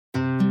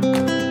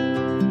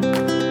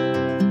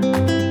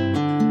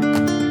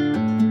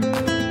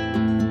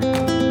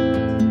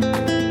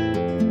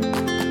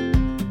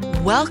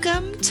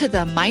Welcome to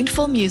the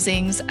Mindful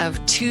Musings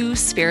of Two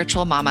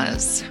Spiritual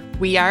Mamas.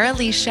 We are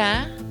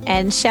Alicia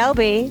and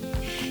Shelby,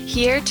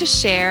 here to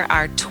share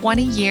our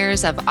 20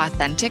 years of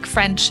authentic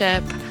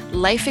friendship,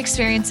 life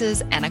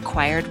experiences, and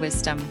acquired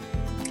wisdom.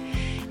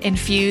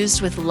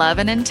 Infused with love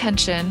and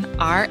intention,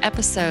 our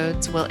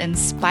episodes will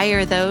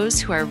inspire those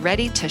who are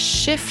ready to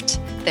shift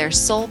their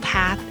soul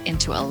path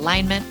into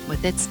alignment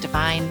with its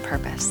divine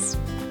purpose.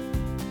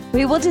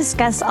 We will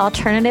discuss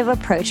alternative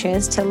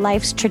approaches to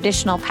life's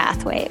traditional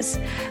pathways,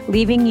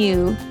 leaving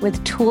you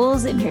with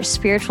tools in your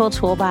spiritual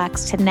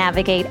toolbox to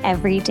navigate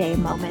everyday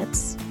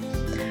moments.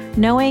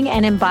 Knowing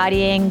and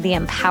embodying the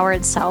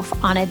empowered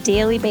self on a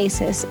daily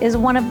basis is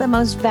one of the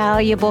most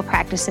valuable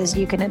practices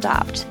you can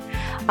adopt.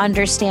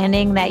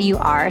 Understanding that you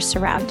are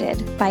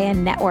surrounded by a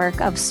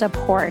network of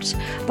support,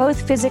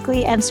 both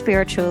physically and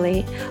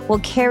spiritually, will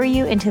carry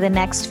you into the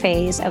next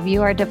phase of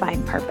your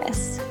divine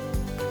purpose.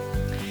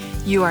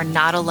 You are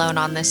not alone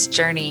on this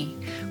journey.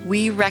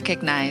 We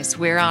recognize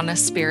we're on a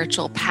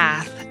spiritual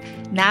path,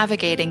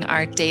 navigating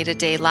our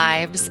day-to-day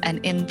lives,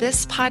 and in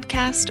this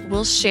podcast,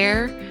 we'll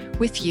share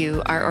with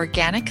you our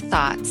organic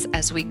thoughts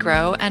as we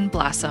grow and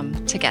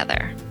blossom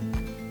together.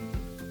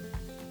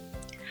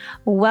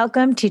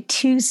 Welcome to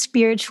Two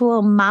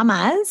Spiritual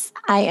Mamas.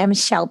 I am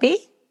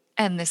Shelby.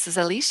 And this is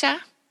Alicia.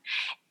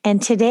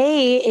 And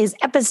today is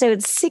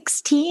episode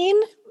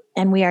 16.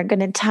 And we are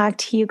going to talk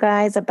to you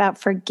guys about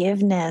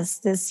forgiveness,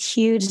 this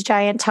huge,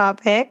 giant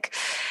topic,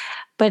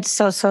 but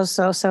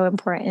so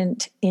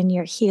important in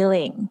your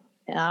healing,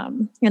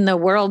 in the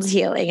world's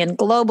healing and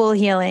global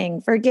healing,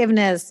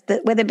 forgiveness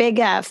with a big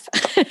F.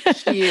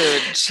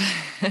 Huge.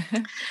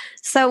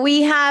 So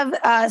we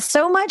have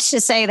so much to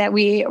say that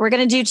we're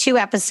going to do 2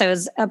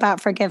 episodes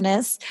about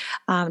forgiveness.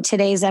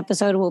 Today's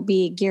episode will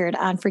be geared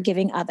on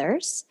forgiving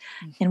others.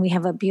 And we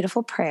have a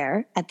beautiful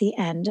prayer at the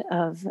end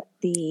of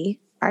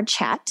our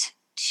chat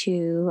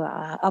to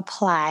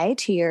apply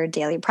to your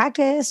daily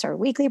practice or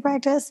weekly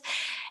practice.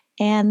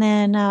 And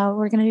then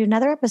we're going to do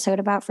another episode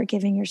about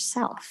forgiving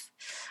yourself.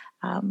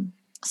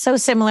 So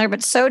similar,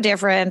 but so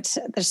different.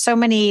 There's so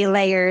many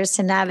layers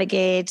to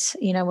navigate.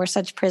 You know, we're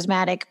such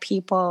prismatic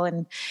people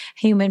and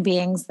human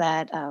beings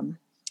that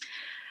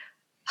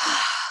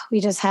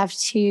we just have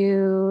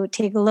to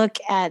take a look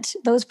at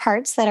those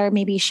parts that are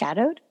maybe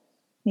shadowed,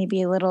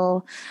 maybe a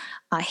little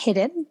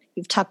hidden.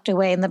 You've tucked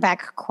away in the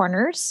back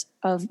corners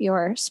of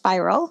your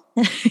spiral.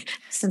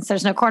 Since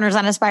there's no corners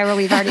on a spiral,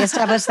 we've already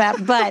established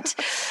that. But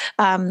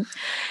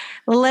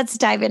let's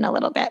dive in a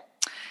little bit.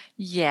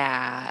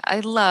 Yeah, I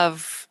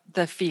love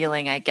the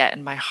feeling I get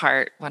in my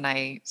heart when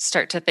I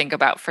start to think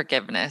about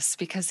forgiveness,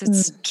 because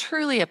it's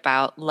truly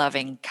about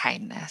loving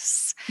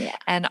kindness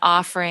and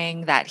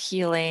offering that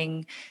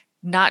healing,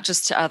 not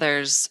just to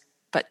others,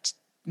 but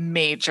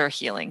major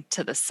healing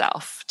to the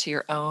self, to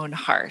your own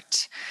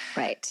heart.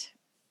 Right.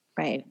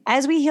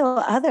 As we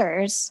heal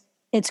others,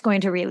 it's going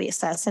to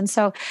release us. And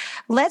so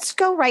let's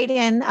go right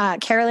in.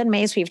 Carolyn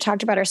Myss, we've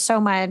talked about her so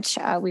much.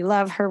 We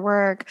love her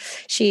work.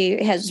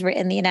 She has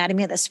written The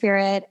Anatomy of the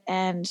Spirit,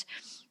 and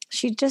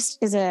she just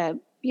is a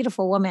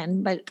beautiful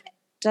woman, but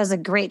does a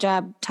great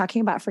job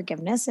talking about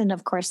forgiveness. And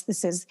of course,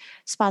 this is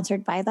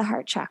sponsored by the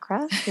heart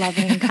chakra,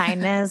 loving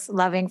kindness,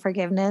 loving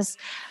forgiveness.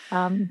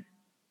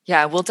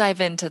 Yeah, we'll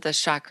dive into the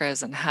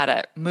chakras and how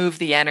to move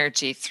the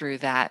energy through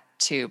that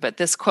too. But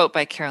this quote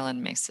by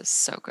Carolyn Myss is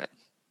so good.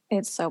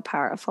 It's so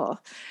powerful.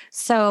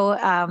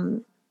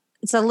 So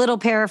it's a little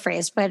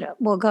paraphrase, but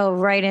we'll go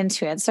right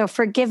into it. So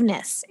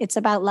forgiveness, it's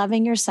about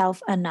loving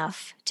yourself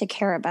enough to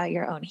care about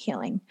your own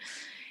healing.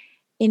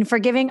 In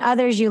forgiving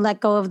others, you let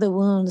go of the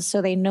wounds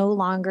so they no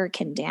longer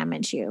can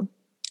damage you.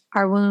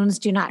 Our wounds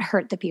do not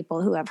hurt the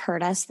people who have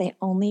hurt us. They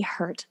only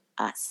hurt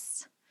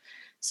us.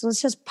 So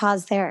let's just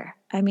pause there.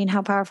 I mean,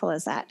 how powerful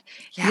is that?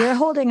 Yeah. You're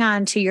holding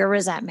on to your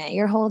resentment.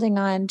 You're holding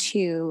on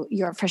to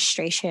your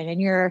frustration,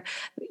 and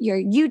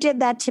you did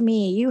that to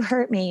me. You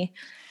hurt me.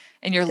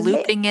 And you're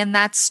looping in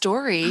that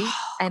story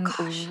and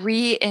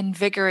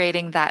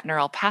reinvigorating that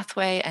neural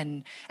pathway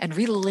and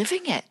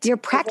reliving it. You're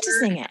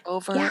practicing it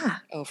over and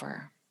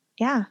over.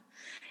 Yeah.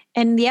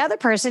 And the other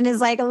person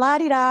is like,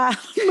 la-di-da,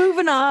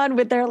 moving on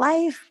with their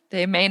life.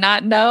 They may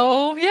not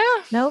know. Yeah.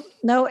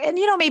 No. And,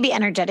 maybe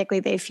energetically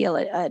they feel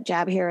a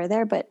jab here or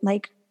there, but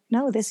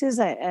no, this is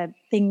a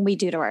thing we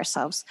do to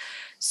ourselves.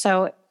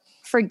 So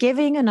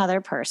forgiving another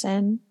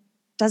person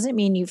doesn't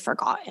mean you've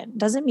forgotten,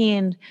 doesn't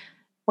mean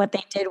what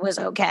they did was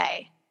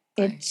okay.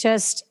 Right. It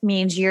just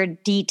means you're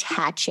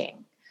detaching.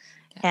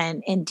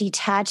 And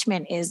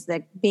detachment is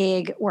the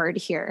big word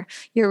here.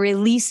 You're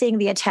releasing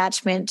the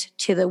attachment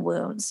to the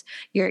wounds.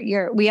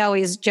 We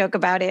always joke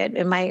about it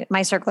in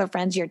my circle of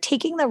friends. You're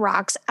taking the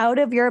rocks out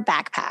of your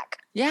backpack.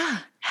 Yeah.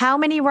 How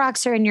many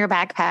rocks are in your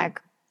backpack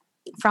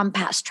from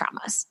past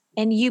traumas?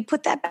 And you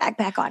put that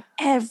backpack on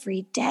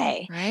every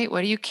day. Right.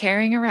 What are you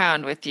carrying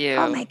around with you?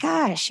 Oh my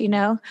gosh, And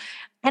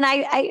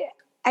I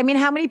mean,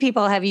 how many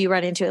people have you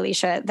run into,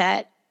 Alicia,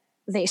 that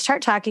they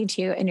start talking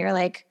to you and you're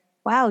like,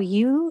 wow,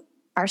 you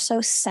are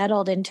so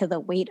settled into the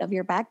weight of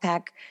your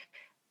backpack.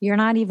 You're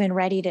not even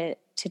ready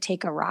to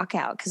take a rock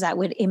out because that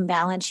would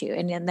imbalance you.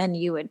 And then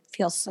you would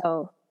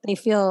they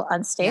feel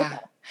unstable. Yeah.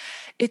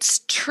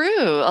 It's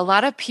true. A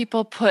lot of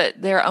people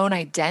put their own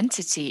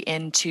identity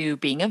into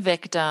being a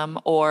victim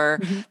or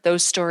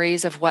those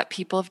stories of what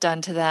people have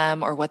done to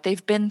them or what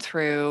they've been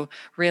through,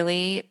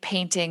 really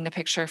painting the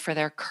picture for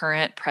their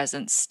current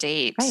present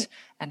state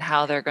and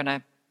how they're going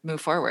to move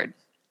forward.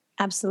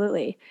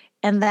 Absolutely.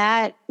 And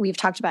that we've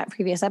talked about in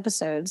previous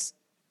episodes.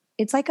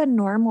 It's like a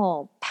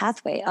normal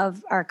pathway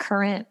of our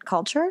current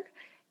culture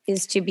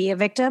is to be a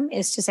victim,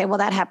 is to say, well,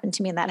 that happened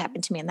to me and that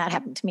happened to me and that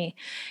happened to me,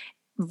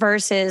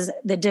 versus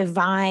the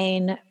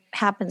divine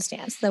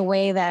happenstance, the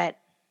way that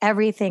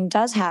everything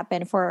does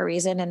happen for a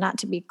reason. And not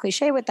to be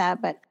cliche with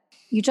that, but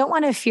you don't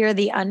want to fear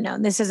the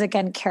unknown. This is,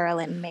 again,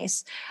 Carolyn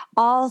Myss.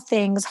 All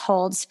things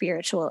hold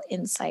spiritual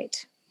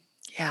insight.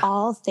 Yeah.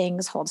 All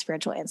things hold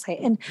spiritual insight.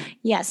 And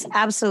yes,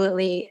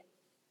 absolutely.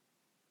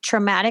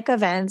 Traumatic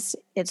events,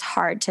 it's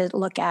hard to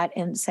look at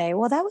and say,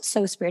 well, that was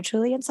so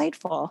spiritually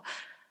insightful.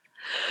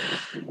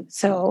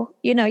 So,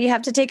 you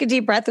have to take a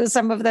deep breath with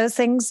some of those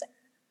things.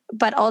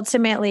 But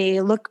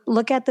ultimately,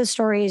 look at the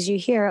stories you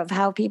hear of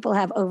how people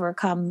have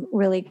overcome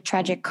really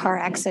tragic car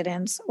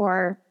accidents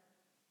or,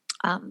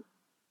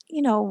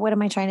 what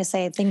am I trying to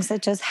say? Things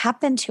that just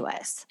happen to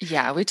us.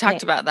 Yeah, we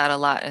talked about that a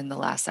lot in the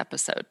last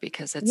episode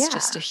because it's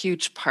just a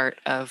huge part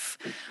of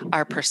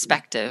our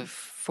perspective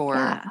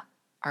for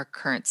our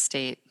current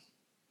state.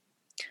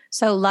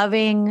 So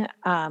loving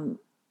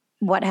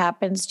what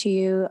happens to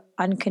you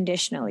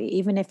unconditionally,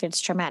 even if it's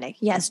traumatic.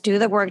 Yes, do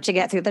the work to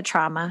get through the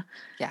trauma.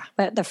 Yeah.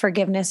 But the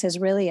forgiveness is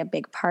really a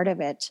big part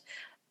of it,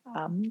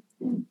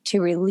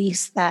 to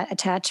release that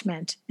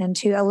attachment and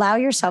to allow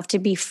yourself to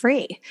be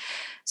free.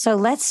 So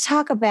let's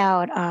talk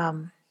about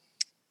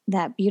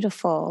that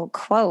beautiful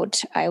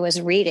quote I was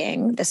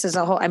reading.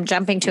 I'm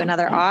jumping to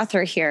another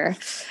author here,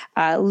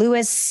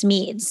 Lewis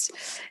Smedes.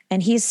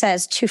 And he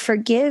says, to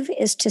forgive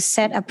is to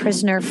set a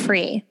prisoner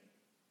free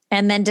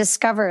and then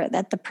discover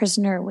that the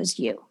prisoner was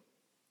you.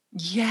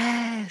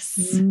 Yes.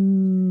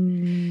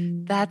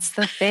 That's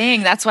the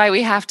thing. That's why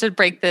we have to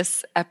break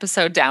this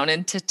episode down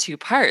into 2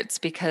 parts,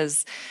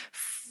 because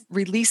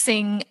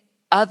releasing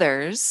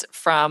others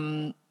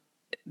from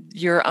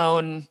your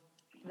own...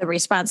 the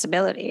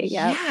responsibility.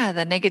 Yeah,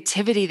 the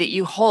negativity that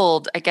you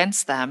hold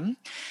against them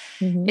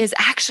is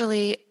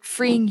actually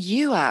freeing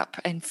you up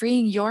and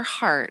freeing your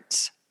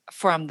heart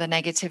from the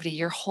negativity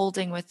you're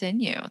holding within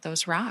you,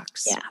 those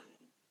rocks.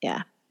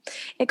 Yeah.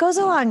 It goes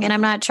along, and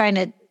I'm not trying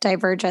to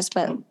diverge us,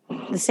 but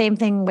the same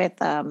thing with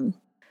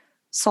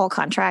soul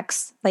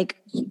contracts. Like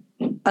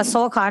a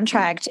soul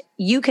contract,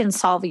 you can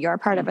solve your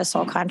part of a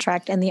soul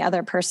contract, and the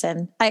other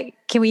person.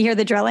 Can we hear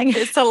the drilling?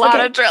 It's a lot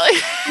of drilling.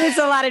 It's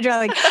a lot of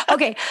drilling.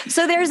 Okay,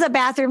 so there's a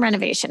bathroom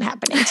renovation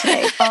happening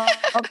today,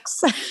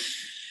 folks.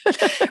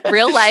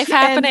 Real life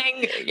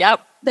happening.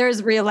 Yep.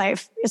 There's real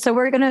life. So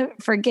we're going to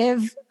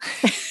forgive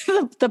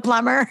the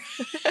plumber.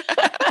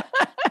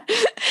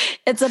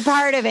 It's a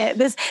part of it.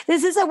 This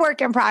is a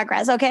work in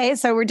progress. Okay.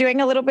 So we're doing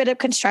a little bit of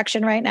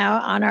construction right now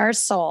on our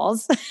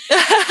souls.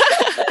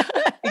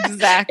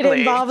 Exactly. It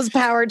involves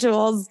power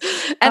tools.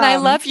 And I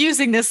love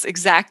using this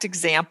exact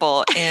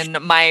example in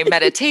my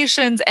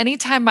meditations.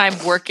 Anytime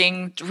I'm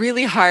working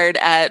really hard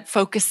at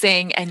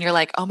focusing and you're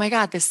like, oh my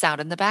God, this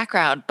sound in the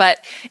background.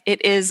 But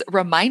it is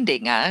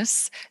reminding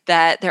us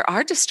that there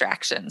are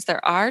distractions,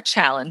 there are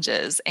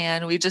challenges,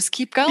 and we just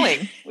keep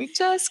going. We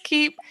just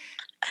keep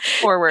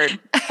forward.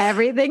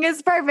 Everything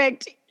is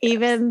perfect,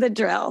 even the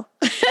drill.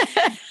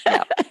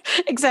 Yep.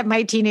 Except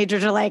my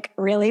teenagers are like,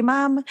 really,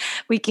 Mom?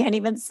 We can't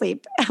even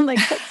sleep. I'm like,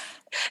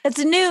 it's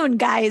noon,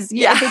 guys.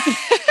 You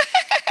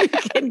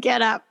can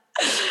get up.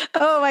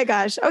 Oh my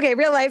gosh. Okay,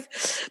 real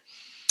life.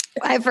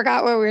 I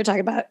forgot what we were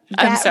talking about.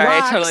 I'm sorry,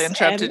 I totally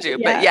interrupted you.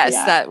 But yes,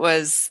 that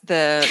was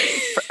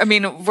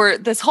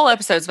this whole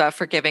episode's about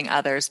forgiving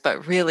others,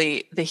 but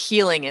really the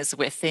healing is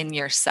within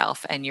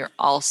yourself, and you're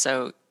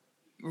also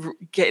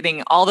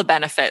getting all the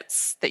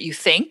benefits that you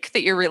think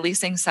that you're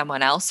releasing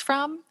someone else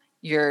from.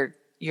 You're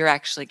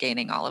actually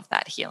gaining all of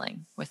that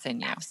healing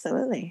within you.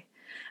 Absolutely.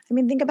 I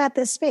mean, think about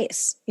this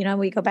space.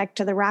 We go back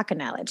to the rock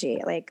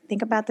analogy. Like,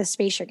 think about the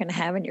space you're going to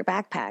have in your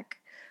backpack.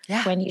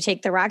 Yeah. When you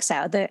take the rocks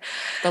out, the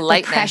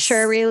lightness, the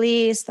pressure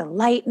release, the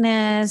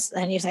lightness,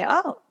 and you say,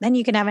 oh, then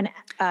you can have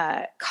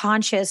a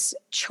conscious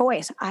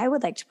choice. I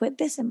would like to put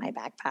this in my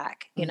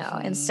backpack,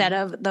 instead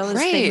of those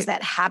things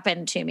that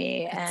happen to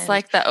me. It's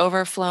like the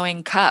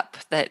overflowing cup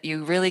that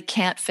you really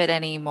can't fit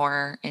any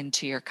more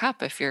into your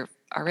cup if you're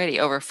already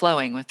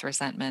overflowing with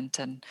resentment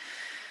and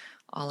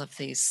all of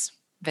these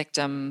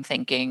victim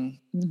thinking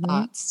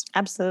thoughts.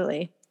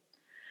 Absolutely.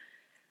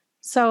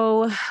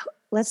 So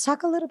let's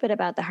talk a little bit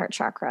about the heart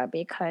chakra,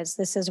 because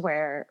this is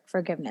where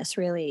forgiveness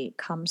really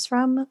comes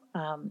from.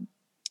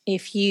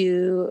 If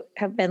you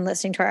have been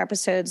listening to our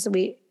episodes,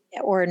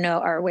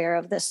 are aware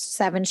of the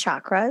 7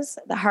 chakras.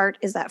 The heart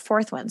is that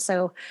 4th one.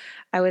 So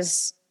I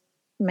was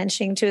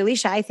mentioning to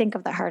Alicia, I think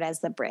of the heart as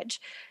the bridge.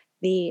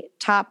 The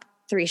top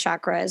 3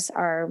 chakras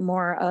are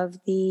more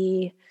of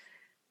the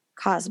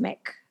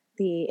cosmic,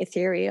 the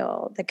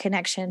ethereal, the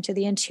connection to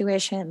the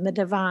intuition, the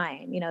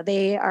divine.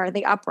 They are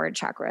the upward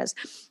chakras,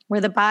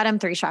 where the bottom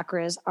three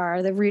chakras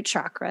are the root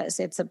chakras.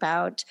 It's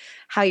about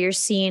how you're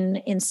seen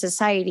in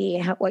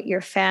society, what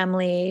your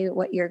family,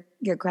 what you're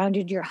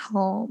grounded, your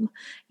home,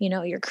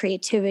 your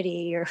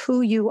creativity, your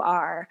who you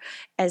are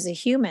as a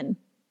human.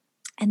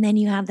 And then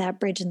you have that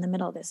bridge in the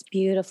middle, this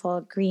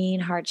beautiful green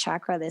heart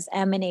chakra, this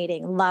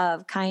emanating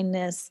love,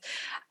 kindness,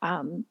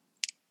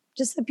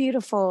 just a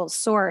beautiful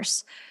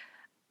source.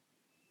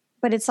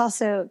 But it's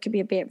also could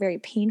be a very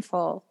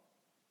painful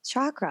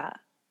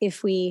chakra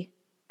if we,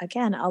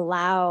 again,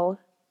 allow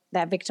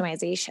that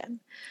victimization.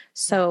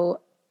 So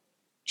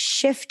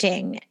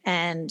shifting,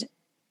 and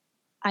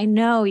I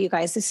know, you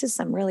guys, this is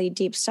some really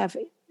deep stuff.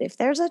 If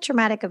there's a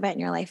traumatic event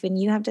in your life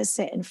and you have to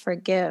sit and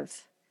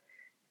forgive,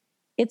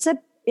 it's a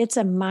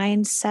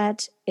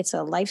mindset, it's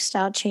a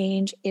lifestyle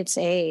change, it's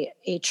a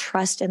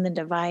trust in the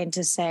divine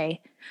to say,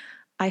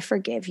 I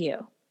forgive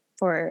you.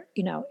 For,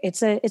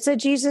 it's a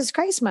Jesus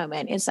Christ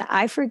moment. It's a,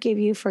 I forgive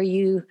you for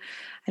you.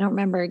 I don't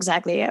remember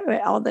exactly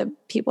all the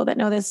people that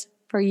know this.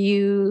 For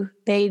you,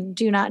 they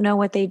do not know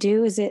what they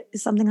do. Is it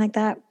something like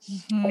that?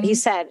 Mm-hmm. What he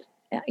said,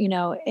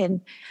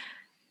 and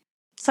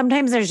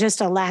sometimes there's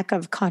just a lack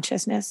of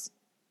consciousness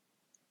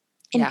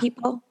in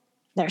people.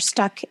 They're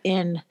stuck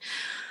in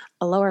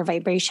a lower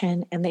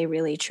vibration, and they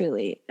really,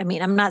 truly,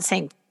 I'm not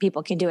saying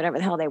people can do whatever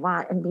the hell they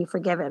want and be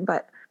forgiven,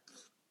 but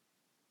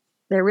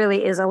there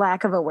really is a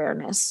lack of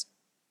awareness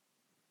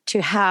to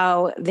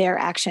how their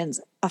actions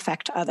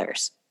affect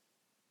others.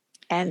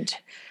 And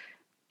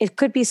it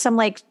could be some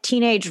like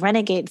teenage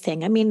renegade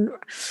thing.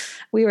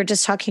 We were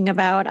just talking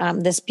about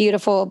this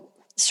beautiful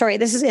story.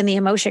 This is in the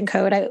Emotion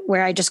Code,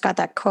 where I just got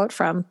that quote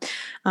from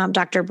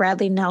Dr.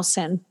 Bradley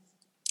Nelson.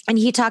 And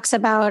he talks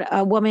about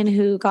a woman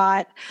who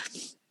got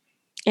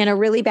in a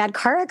really bad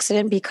car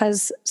accident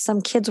because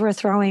some kids were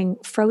throwing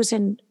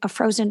a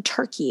frozen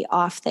turkey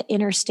off the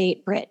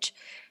interstate bridge.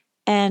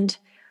 And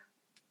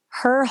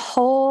her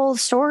whole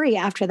story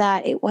after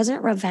that, it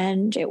wasn't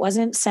revenge. It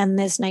wasn't send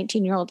this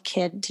 19-year-old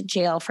kid to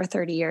jail for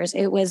 30 years.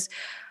 It was,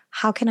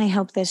 how can I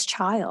help this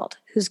child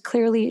who's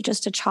clearly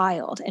just a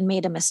child and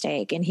made a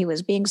mistake and he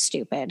was being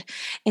stupid?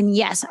 And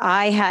yes,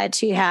 I had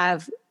to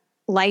have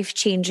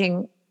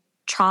life-changing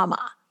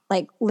trauma,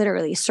 like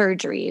literally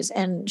surgeries,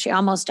 and she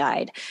almost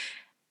died.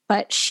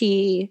 But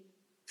she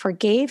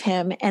forgave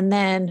him and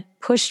then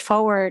pushed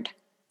forward.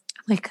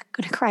 I'm like, I'm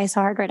going to cry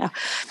so hard right now.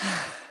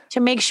 To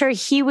make sure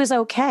he was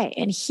okay.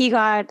 And he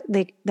got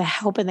the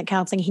help and the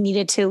counseling he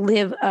needed to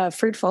live a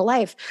fruitful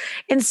life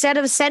instead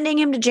of sending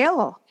him to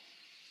jail.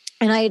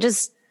 And I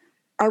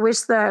wish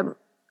the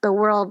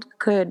world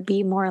could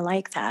be more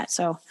like that.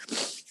 So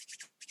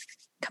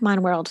come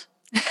on, world.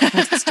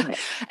 Let's do it.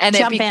 And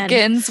it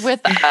begins with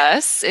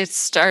us. It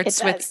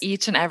starts with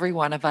each and every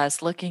one of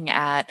us looking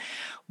at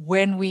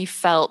when we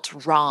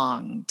felt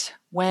wronged,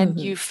 when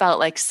you felt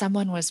like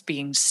someone was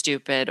being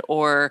stupid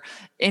or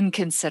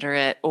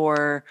inconsiderate,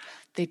 or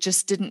they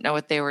just didn't know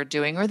what they were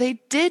doing, or they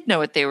did know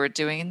what they were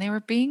doing and they were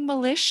being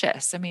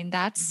malicious.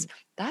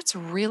 That's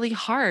really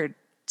hard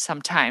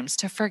sometimes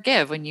to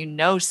forgive when you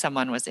know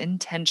someone was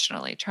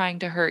intentionally trying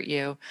to hurt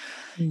you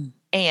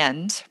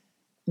and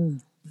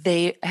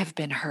they have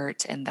been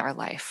hurt in their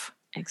life.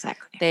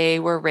 Exactly. They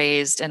were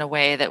raised in a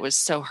way that was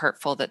so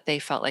hurtful that they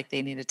felt like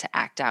they needed to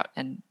act out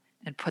and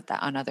put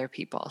that on other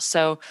people.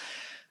 So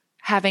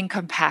having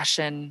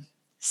compassion,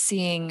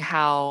 seeing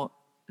how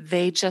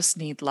they just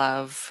need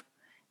love,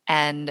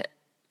 and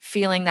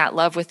feeling that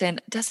love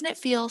within. Doesn't it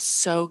feel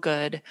so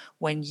good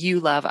when you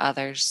love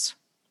others?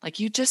 Like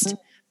you just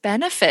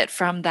benefit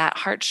from that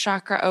heart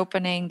chakra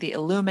opening, the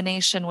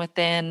illumination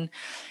within.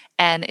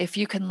 And if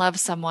you can love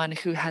someone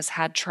who has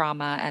had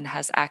trauma and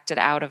has acted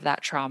out of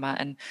that trauma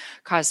and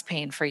caused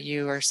pain for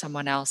you or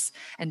someone else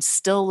and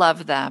still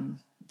love them.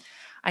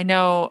 I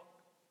know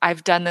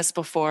I've done this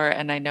before,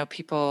 and I know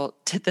people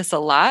did this a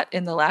lot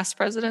in the last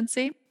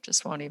presidency.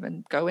 Just won't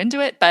even go into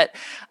it. But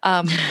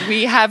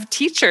we have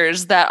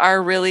teachers that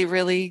are really,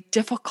 really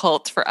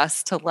difficult for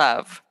us to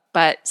love.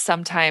 But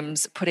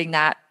sometimes putting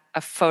a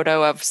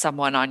photo of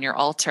someone on your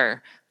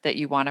altar that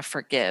you want to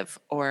forgive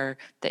or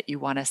that you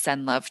want to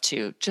send love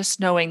to, just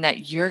knowing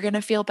that you're going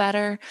to feel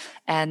better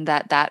and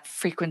that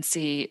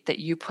frequency that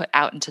you put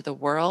out into the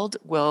world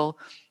will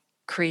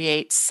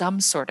create some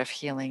sort of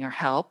healing or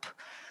help.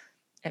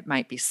 It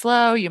might be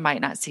slow. You might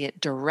not see it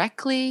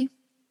directly,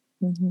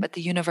 but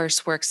the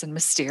universe works in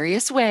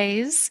mysterious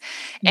ways,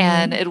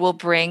 and it will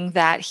bring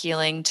that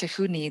healing to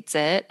who needs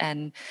it.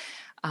 And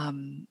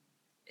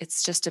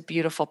it's just a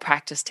beautiful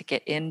practice to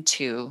get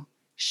into,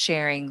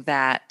 sharing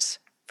that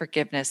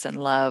forgiveness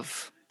and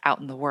love out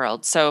in the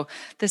world. So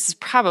this is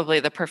probably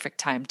the perfect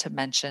time to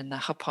mention the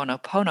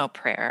Ho'oponopono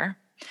prayer.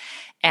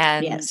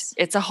 And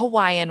it's a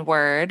Hawaiian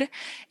word.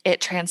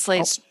 It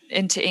translates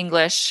into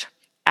English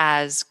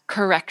as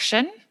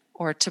correction,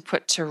 or to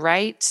put to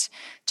right,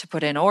 to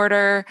put in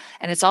order.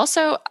 And it's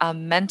also a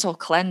mental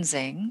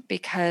cleansing,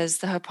 because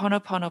the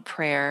Ho'oponopono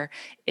prayer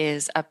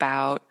is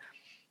about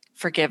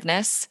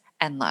forgiveness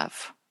and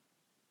love.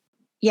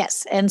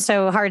 Yes. And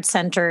so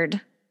heart-centered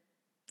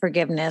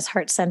forgiveness,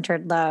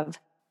 heart-centered love,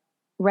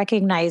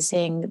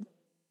 recognizing,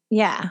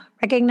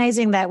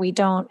 recognizing that we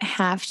don't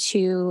have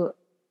to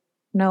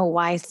know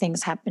why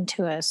things happen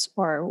to us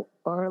or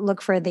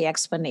look for the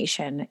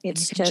explanation. And you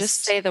It's can just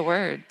just say the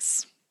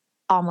words.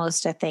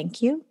 almost a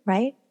thank you,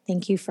 right?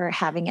 Thank you for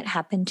having it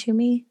happen to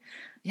me.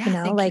 Yeah,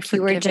 thank you Like for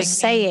you were giving just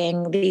me.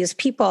 saying, these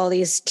people,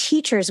 these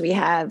teachers we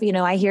have,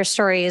 I hear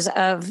stories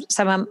of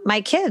some of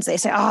my kids. They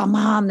say, "Oh,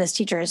 mom, this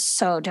teacher is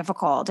so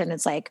difficult." And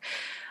it's like,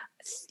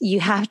 you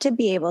have to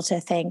be able to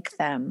thank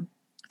them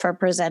for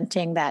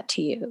presenting that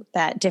to you,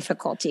 that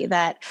difficulty,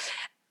 that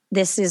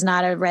this is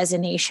not a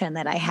resignation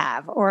that I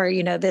have, or,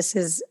 this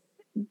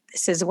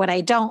is what I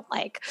don't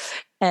like.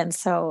 And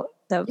so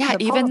Yeah,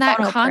 the even that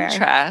Ponopono prayer,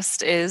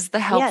 contrast is the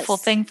helpful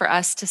yes, thing for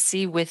us to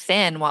see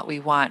within what we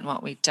want and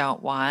what we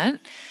don't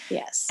want.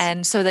 yes.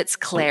 And so that's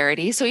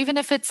clarity. So even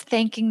if it's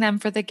thanking them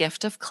for the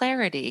gift of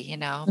clarity,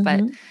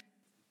 but Mhm.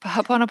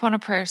 Ho'oponopono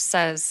prayer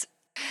says,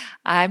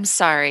 I'm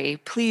sorry,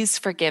 please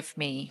forgive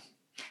me.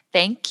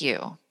 Thank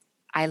you.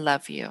 I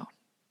love you.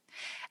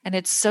 And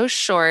it's so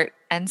short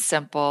and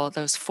simple,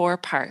 those 4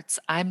 parts.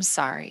 I'm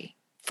sorry.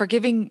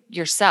 Forgiving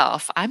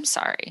yourself, I'm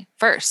sorry.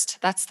 First,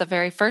 that's the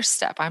very first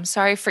step. I'm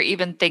sorry for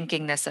even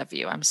thinking this of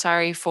you. I'm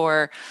sorry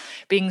for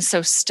being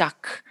so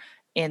stuck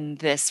in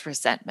this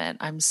resentment.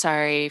 I'm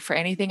sorry for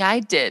anything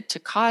I did to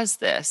cause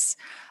this.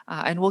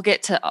 And we'll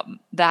get to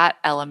that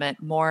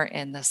element more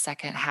in the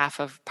second half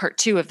of part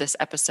 2 of this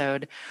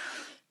episode.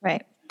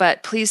 Right.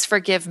 But please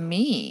forgive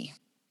me,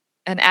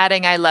 and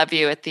adding I love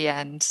you at the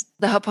end.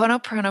 The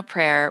Ho'oponopono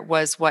prayer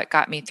was what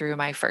got me through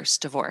my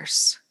first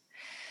divorce.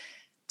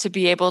 To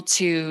be able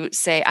to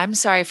say, I'm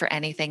sorry for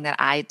anything that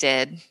I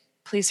did.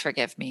 Please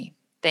forgive me.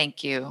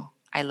 Thank you.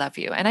 I love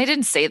you. And I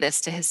didn't say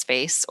this to his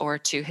face or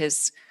to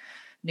his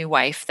new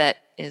wife that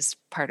is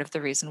part of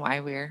the reason why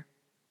we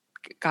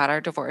got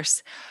our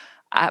divorce.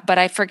 But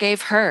I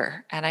forgave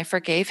her and I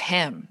forgave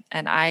him.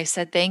 And I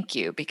said thank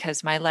you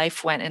because my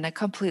life went in a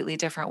completely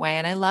different way.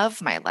 And I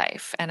love my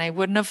life. And I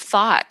wouldn't have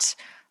thought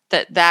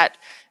that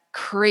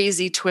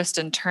crazy twist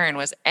and turn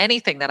was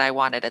anything that I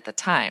wanted at the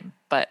time.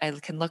 But I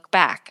can look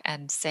back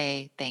and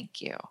say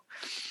thank you.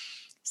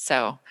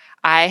 So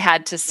I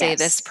had to say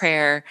this Yes.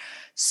 prayer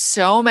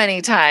so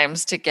many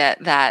times to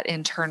get that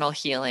internal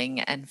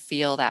healing and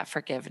feel that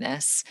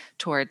forgiveness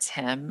towards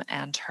him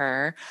and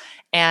her.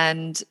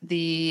 And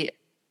the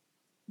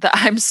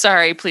I'm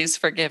sorry, please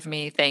forgive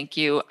me, thank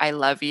you, I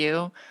love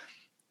you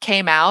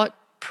came out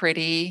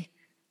pretty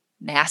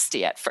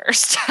nasty at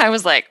first. I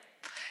was like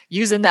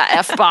using the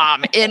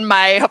F-bomb in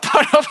my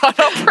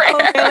Ho'oponopono prayer.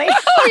 Oh, really?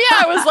 Oh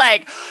yeah, I was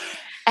like,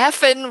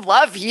 effing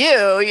love you,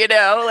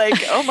 like,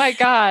 oh my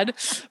God.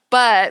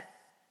 But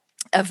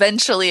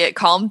eventually it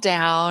calmed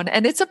down,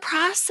 and it's a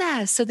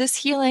process. So this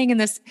healing and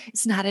this,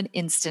 it's not an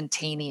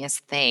instantaneous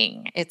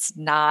thing. It's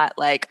not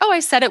like, oh,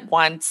 I said it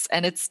once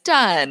and it's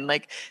done.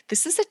 Like,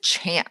 this is a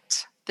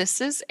chant.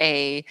 This is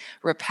a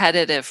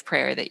repetitive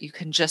prayer that you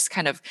can just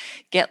kind of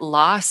get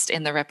lost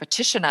in the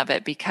repetition of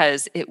it,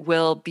 because it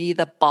will be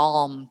the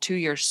balm to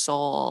your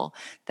soul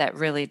that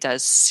really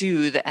does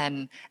soothe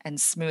and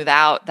smooth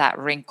out that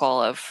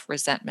wrinkle of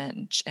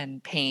resentment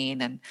and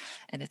pain, and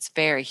it's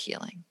very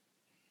healing.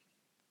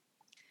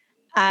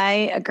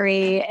 I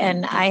agree.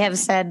 And I have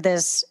said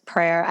this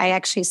prayer. I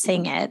actually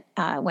sing it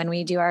when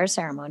we do our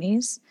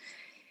ceremonies.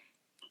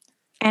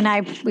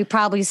 And we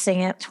probably sing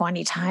it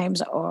 20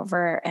 times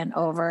over and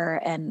over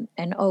and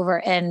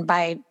over. And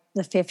by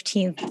the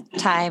 15th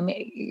time,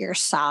 you're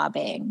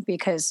sobbing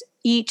because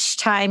each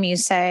time you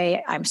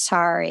say, I'm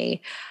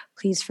sorry,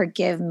 please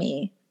forgive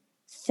me,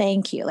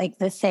 thank you. Like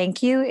the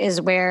thank you is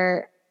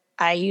where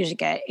I usually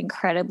get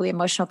incredibly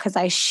emotional because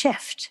I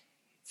shift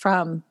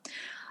from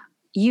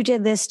you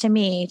did this to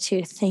me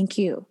to thank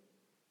you.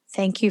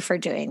 Thank you for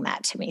doing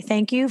that to me.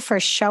 Thank you for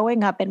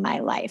showing up in my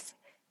life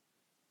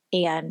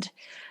and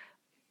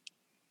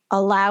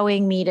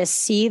allowing me to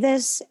see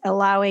this,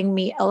 allowing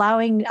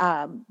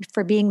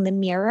for being the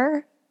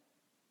mirror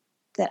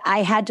that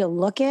I had to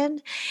look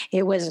in.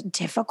 It was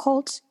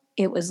difficult.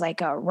 It was like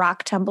a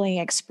rock tumbling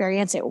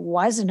experience. It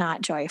was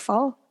not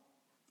joyful,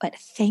 but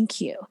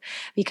thank you,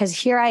 because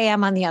here I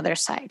am on the other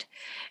side,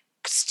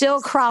 still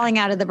crawling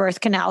out of the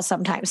birth canal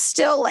sometimes,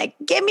 still like,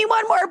 give me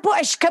one more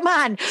push, come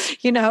on,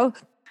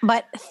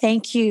 but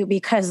thank you,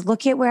 because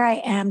look at where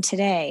I am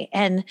today.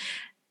 And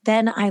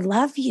then I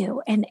love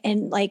you. And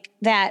like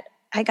that,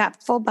 I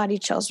got full body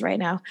chills right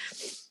now.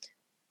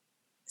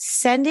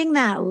 Sending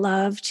that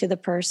love to the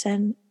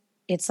person,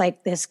 it's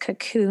like this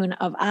cocoon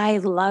of I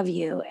love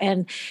you.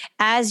 And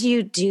as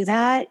you do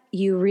that,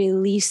 you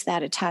release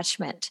that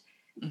attachment.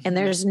 And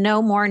there's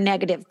no more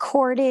negative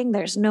courting.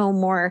 There's no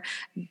more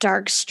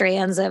dark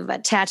strands of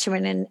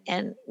attachment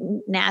and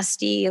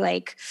nasty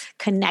like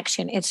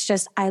connection. It's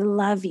just, I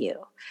love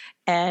you.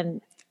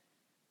 And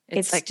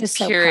it's like just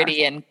purity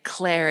so and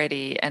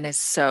clarity, and is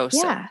so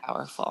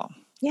powerful.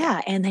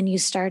 Yeah. And then you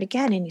start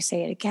again and you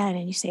say it again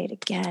and you say it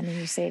again and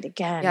you say it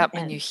again. Yep.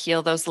 And you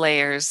heal those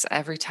layers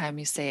every time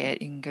you say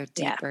it. You can go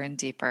deeper and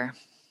deeper.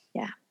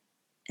 Yeah.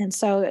 And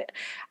so,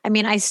 I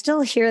mean, I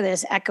still hear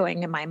this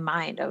echoing in my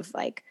mind of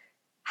like,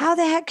 how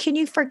the heck can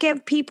you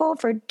forgive people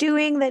for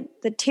doing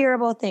the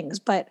terrible things?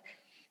 But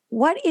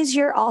what is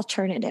your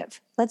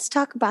alternative? Let's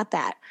talk about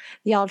that.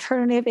 The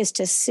alternative is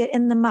to sit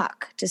in the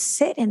muck, to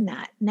sit in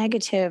that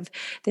negative.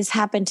 This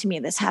happened to me.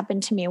 This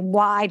happened to me.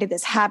 Why did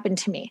this happen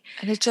to me?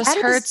 And it just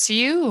hurts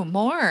you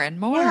more and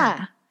more.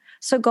 Yeah.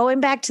 So going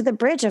back to the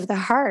bridge of the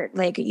heart,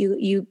 like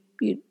you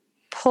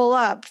pull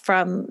up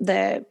from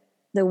the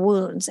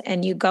wounds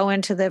and you go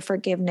into the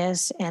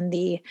forgiveness and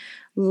the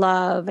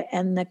love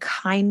and the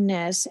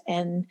kindness,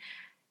 and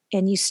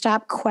you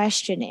stop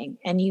questioning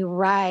and you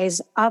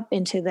rise up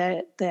into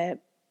the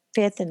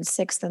fifth and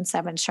sixth and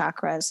seventh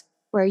chakras,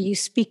 where you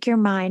speak your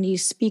mind, you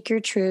speak your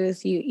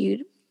truth,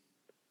 you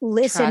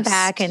listen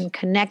back and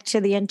connect to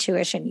the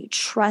intuition, you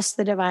trust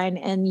the divine,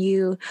 and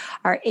you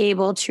are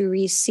able to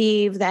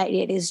receive that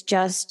it is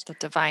just the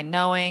divine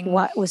knowing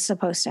what was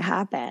supposed to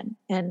happen.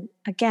 And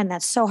again,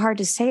 that's so hard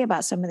to say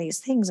about some of these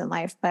things in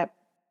life, but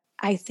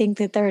I think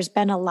that there's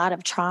been a lot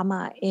of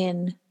trauma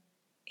in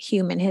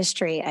human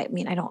history. I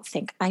mean,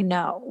 I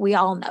know, we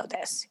all know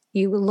this.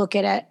 You look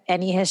at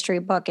any history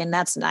book and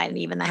that's not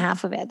even the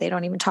half of it. They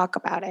don't even talk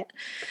about it.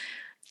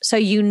 So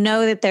you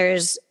know that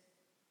there's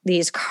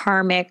these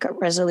karmic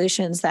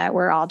resolutions that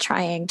we're all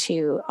trying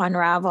to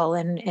unravel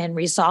and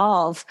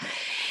resolve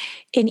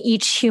in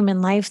each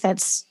human life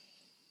that's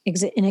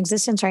in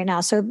existence right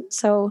now.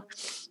 So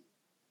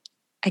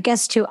I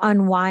guess to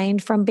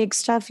unwind from big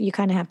stuff, you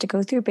kind of have to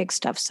go through big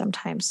stuff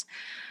sometimes.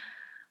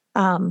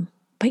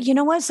 But you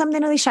know what?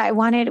 Something, Alicia,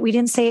 we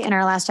didn't say it in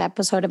our last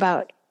episode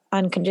about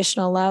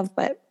unconditional love,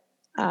 but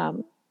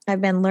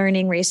I've been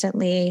learning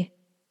recently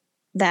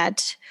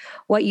that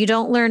what you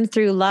don't learn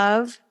through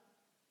love,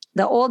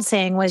 the old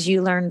saying was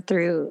you learn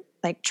through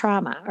like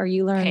trauma, or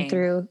you learn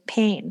through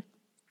pain.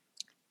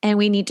 And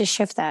we need to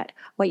shift that.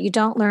 What you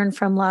don't learn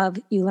from love,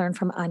 you learn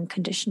from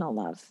unconditional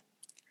love.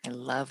 I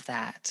love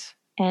that.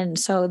 And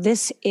so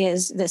this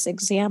is this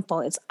example.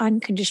 It's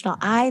unconditional.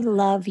 I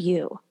love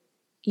you.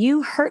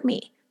 You hurt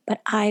me, but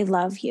I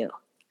love you.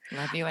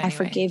 Love you anyway. I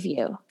forgive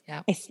you.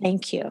 Yep. I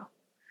thank you.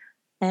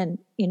 And,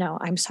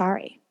 I'm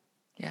sorry.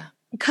 Yeah.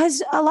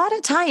 Because a lot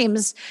of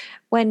times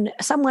when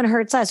someone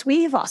hurts us,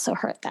 we've also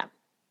hurt them.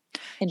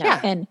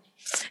 Yeah.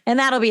 And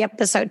that'll be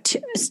episode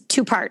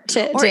two part.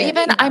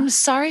 I'm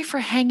sorry for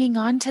hanging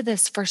on to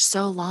this for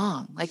so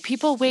long. Like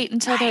people wait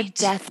until their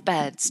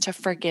deathbeds to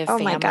forgive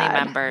family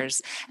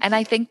members. And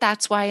I think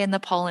that's why in the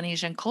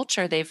Polynesian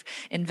culture, they've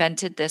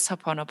invented this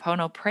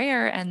Ho'oponopono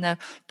prayer, and the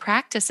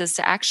practice is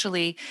to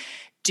actually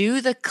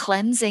do the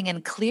cleansing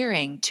and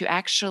clearing, to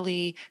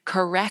actually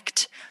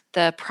correct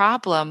the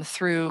problem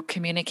through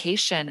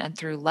communication and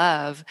through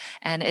love.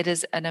 And it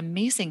is an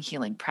amazing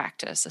healing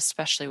practice,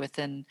 especially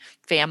within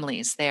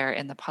families there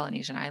in the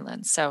Polynesian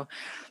Islands. So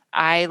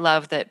I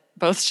love that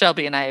both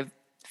Shelby and I have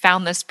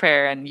found this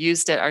prayer and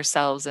used it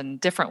ourselves in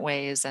different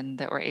ways, and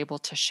that we're able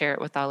to share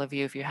it with all of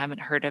you if you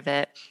haven't heard of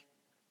it.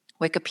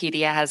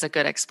 Wikipedia has a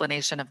good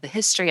explanation of the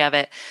history of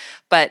it,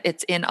 but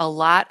it's in a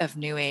lot of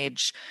New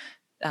Age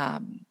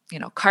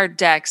card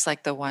decks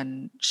like the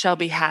one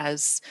Shelby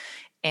has.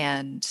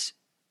 And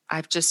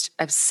I've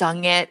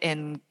sung it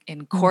in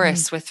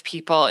chorus with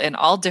people in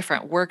all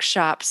different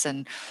workshops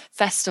and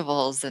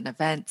festivals and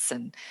events.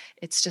 And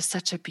it's just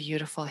such a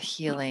beautiful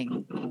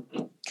healing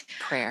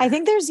prayer. I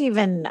think there's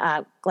even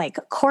like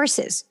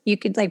courses. You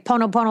could like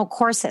Ponopono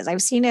courses.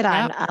 I've seen it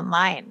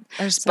online.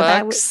 There's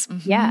books.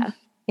 Yeah.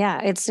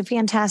 It's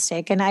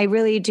fantastic. And I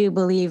really do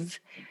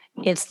believe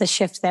it's the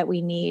shift that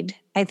we need.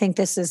 I think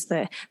this is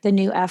the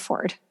new F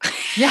word.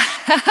 Yeah.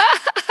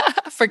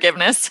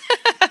 Forgiveness.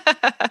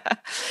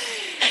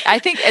 I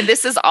think, and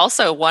this is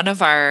also one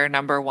of our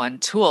number one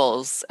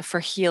tools for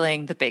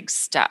healing the big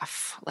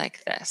stuff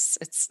like this.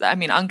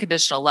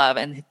 Unconditional love,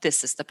 and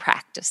this is the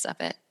practice of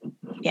it.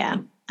 Yeah,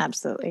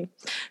 absolutely.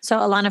 So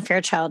Alana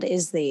Fairchild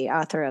is the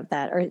author of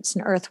that, or it's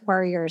an Earth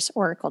Warriors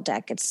Oracle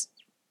deck. It's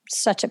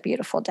such a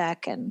beautiful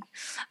deck. And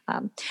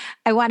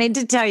I wanted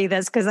to tell you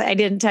this because I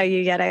didn't tell you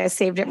yet. I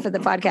saved it for the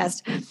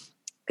podcast.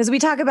 Because we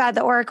talk about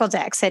the Oracle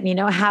decks and,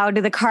 how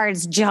do the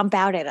cards jump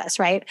out at us,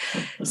 right?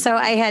 So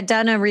I had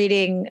done a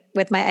reading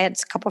I had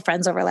a couple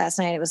friends over last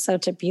night. It was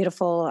such a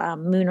beautiful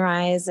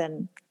moonrise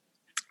and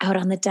out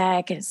on the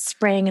deck, and it's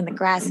spring and the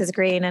grass is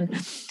green. And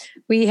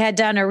we had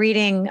done a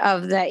reading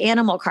of the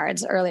animal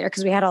cards earlier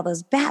because we had all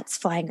those bats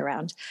flying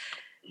around.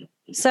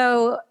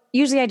 So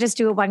usually I just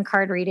do a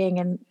 1-card reading,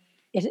 and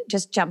it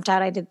just jumped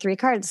out. I did 3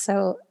 cards.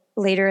 So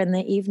later in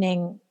the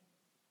evening,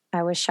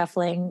 I was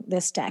shuffling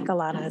this deck,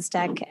 Alana's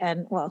deck,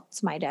 and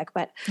it's my deck,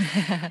 but,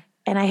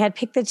 and I had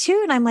picked the 2,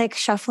 and I'm like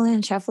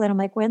shuffling. I'm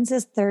like, when's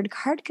this 3rd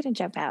card going to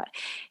jump out?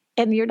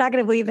 And you're not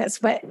going to believe this,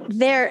 but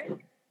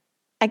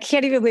I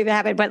can't even believe it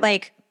happened. But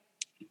like,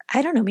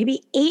 I don't know,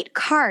 maybe 8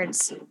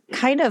 cards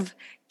kind of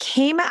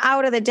came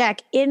out of the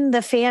deck in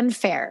the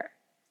fanfare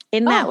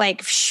in that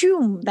like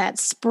shoom that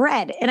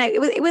spread. And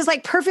it was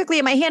like perfectly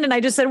in my hand. And I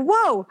just said,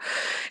 whoa.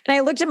 And I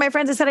looked at my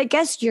friends and said, I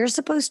guess you're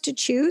supposed to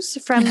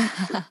choose from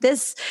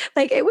this.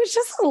 Like, it was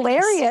just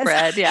hilarious.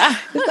 Spread, yeah.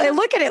 I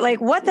look at it like,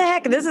 what the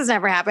heck? This has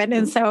never happened.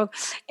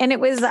 And it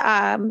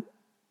was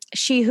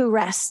She Who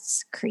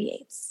Rests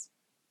Creates.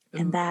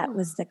 And that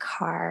was the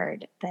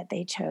card that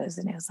they chose.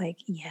 And it was like,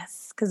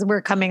 yes, because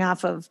we're coming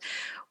off of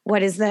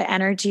what is the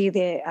energy?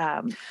 It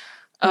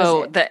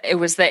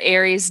was the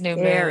Aries new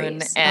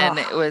moon, and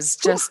it was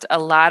just a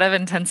lot of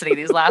intensity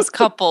these last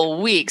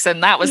couple weeks.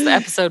 And that was the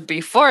episode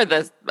before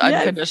the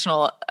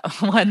unconditional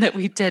one that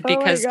we did,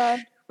 because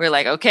we're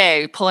like,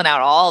 okay, pulling out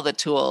all the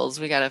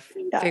tools. We got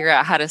to figure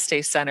out how to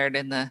stay centered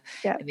in the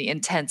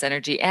intense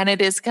energy. And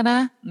it is going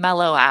to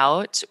mellow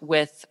out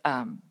with,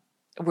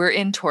 we're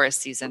in Taurus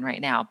season right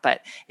now,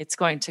 but it's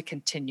going to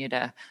continue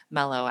to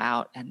mellow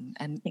out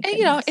and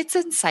it's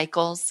in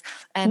cycles.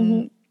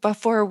 And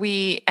before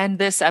we end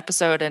this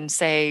episode and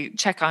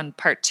check on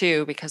part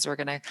 2, because we're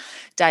going to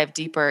dive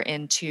deeper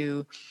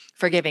into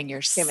forgiving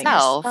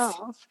yourself.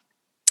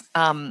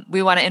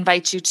 We want to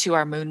invite you to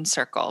our moon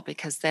circle,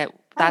 because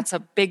that's a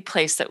big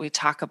place that we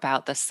talk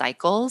about the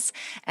cycles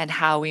and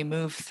how we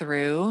move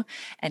through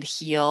and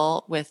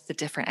heal with the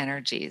different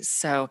energies.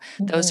 So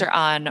those are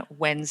on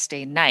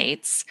Wednesday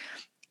nights,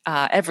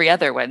 every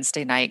other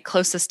Wednesday night,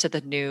 closest to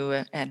the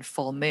new and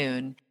full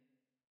moon.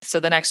 So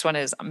the next one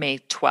is May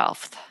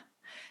 12th.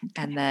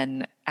 And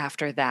then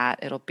after that,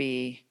 it'll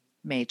be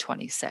May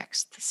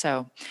 26th.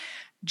 So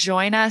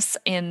join us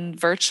in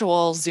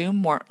virtual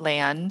Zoom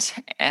land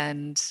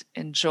and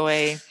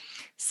enjoy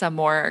some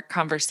more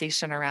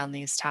conversation around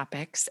these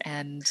topics.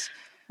 And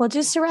well,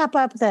 just to wrap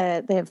up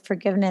the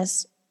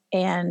forgiveness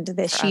and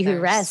the She Who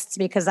Rests,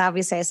 because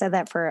obviously I said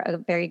that for a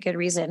very good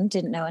reason,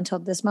 didn't know until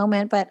this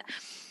moment, but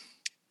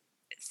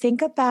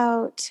think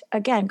about,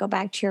 again, go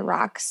back to your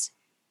rocks.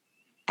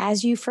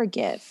 As you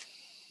forgive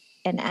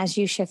and as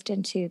you shift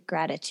into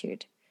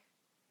gratitude,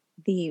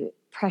 the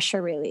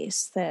pressure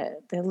release, the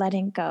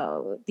letting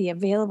go, the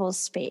available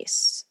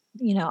space,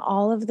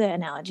 all of the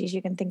analogies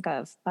you can think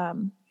of,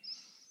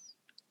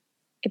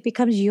 it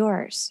becomes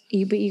yours.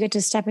 You get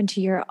to step into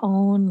your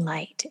own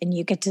light, and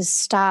you get to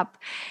stop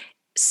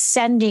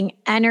sending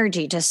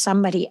energy to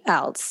somebody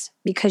else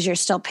because you're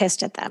still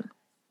pissed at them.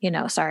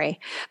 Sorry,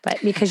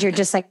 but because you're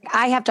just like,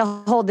 I have to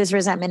hold this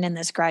resentment and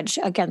this grudge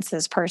against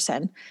this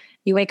person.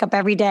 You wake up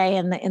every day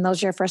and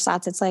those are your first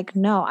thoughts. It's like,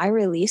 no, I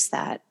release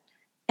that.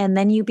 And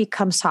then you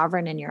become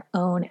sovereign in your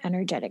own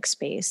energetic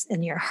space,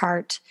 and your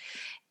heart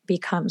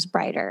becomes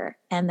brighter.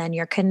 And then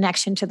your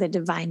connection to the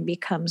divine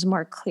becomes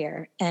more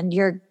clear, and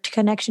your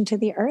connection to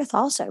the earth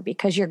also,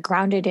 because you're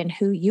grounded in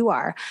who you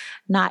are,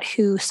 not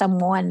who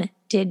someone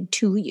did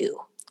to you.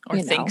 Or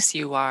thinks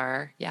you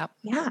are. Yep.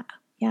 Yeah.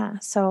 Yeah.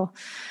 So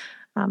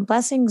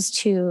blessings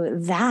to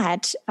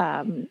that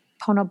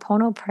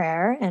Ponopono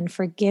prayer and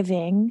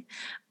forgiving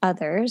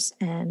others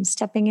and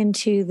stepping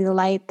into the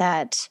light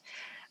that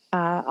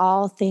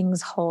all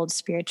things hold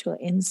spiritual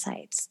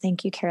insights.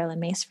 Thank you, Carolyn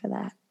Mace, for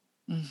that.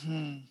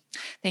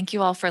 Thank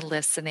you all for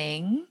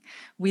listening.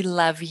 We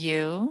love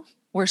you.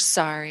 We're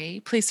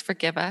sorry. Please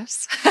forgive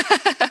us.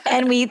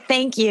 And we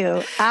thank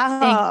you.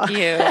 Aho. Thank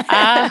you.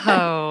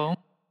 Aho.